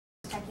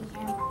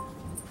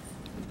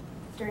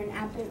during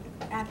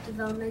app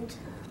development.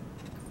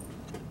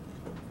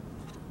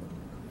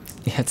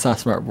 Yeah, it's not a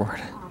smart board.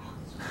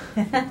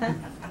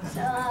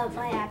 So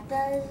my app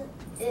does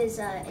is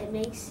it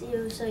makes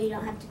you so you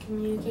don't have to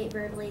communicate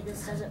verbally.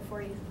 This does it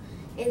for you.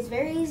 It's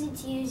very easy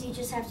to use. You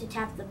just have to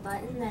tap the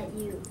button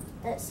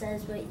that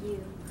says what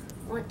you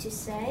want to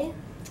say.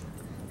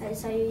 That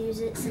is how you use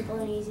it. Simple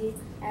and easy.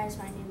 That is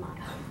my new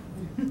motto.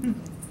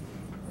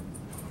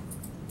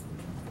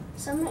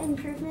 Some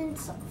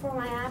improvements for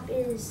my app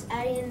is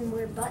adding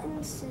more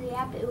buttons to the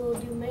app. It will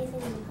do many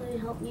things, including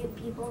help mute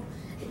people.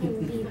 It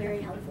can be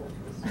very helpful.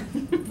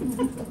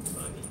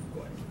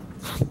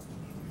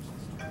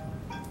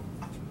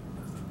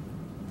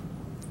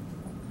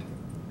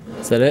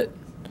 Is that it?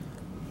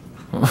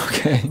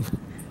 Okay.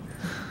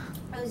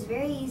 It was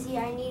very easy.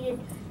 I needed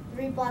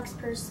 3 blocks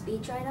per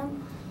speech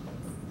item.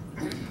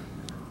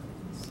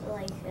 So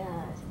like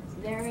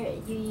there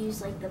you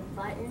use like the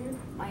button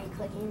by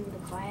clicking the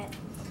quiet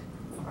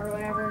or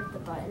whatever, the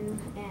button,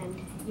 and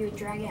you would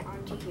drag it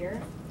onto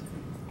here,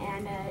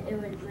 and it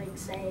would like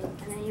say, and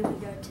then you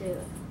would go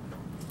to,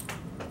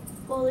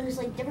 well, there's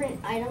like different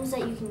items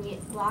that you can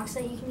use, blocks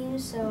that you can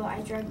use. So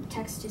I drag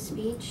text to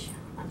speech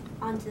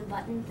onto the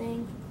button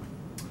thing,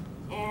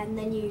 and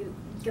then you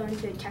go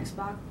into a text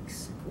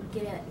box,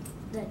 get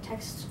the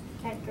text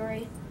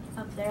category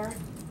up there,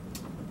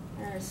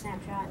 a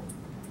snapshot,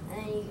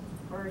 and then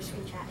or a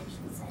screenshot, I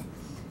should say,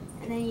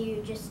 and then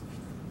you just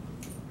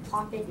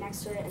plop it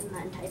next to it and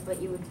then type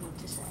what you would want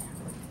to say.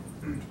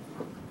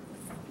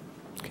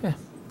 Okay.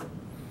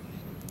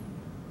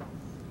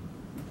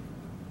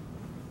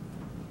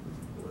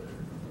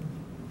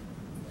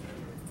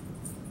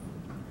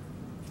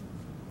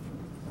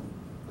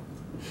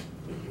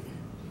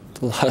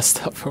 A lot of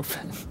stuff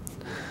open.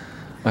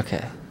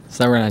 Okay,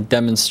 so now we're gonna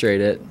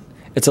demonstrate it.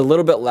 It's a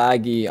little bit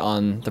laggy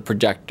on the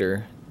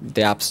projector.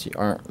 The apps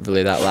aren't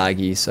really that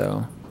laggy,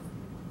 so.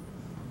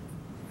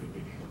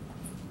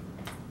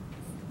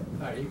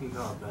 Alright, you can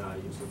go up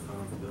and use the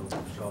phone to build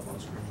show up on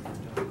screen.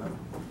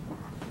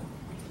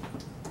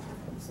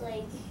 It's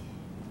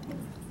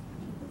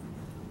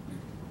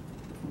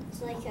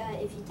like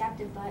if you tap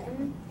the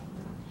button,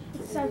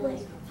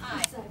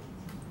 Hi.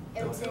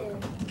 It would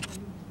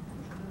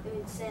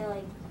say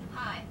like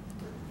Hi.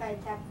 if I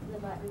tap the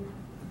button,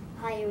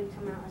 hi, it would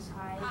come out as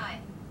hi. Hi.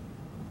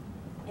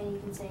 And you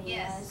can say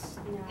Yes.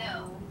 no.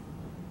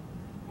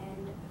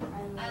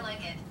 And I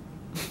like it.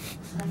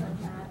 stuff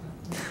like that.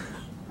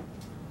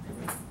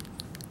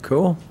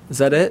 Cool. Is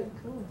that it?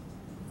 Cool.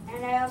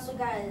 And I also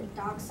got a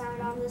dog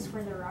sound on this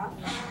for the rough.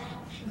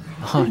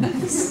 Oh,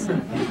 nice.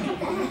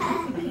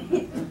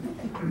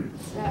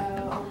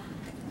 So,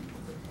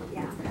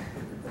 yeah.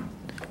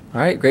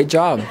 All right, great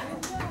job.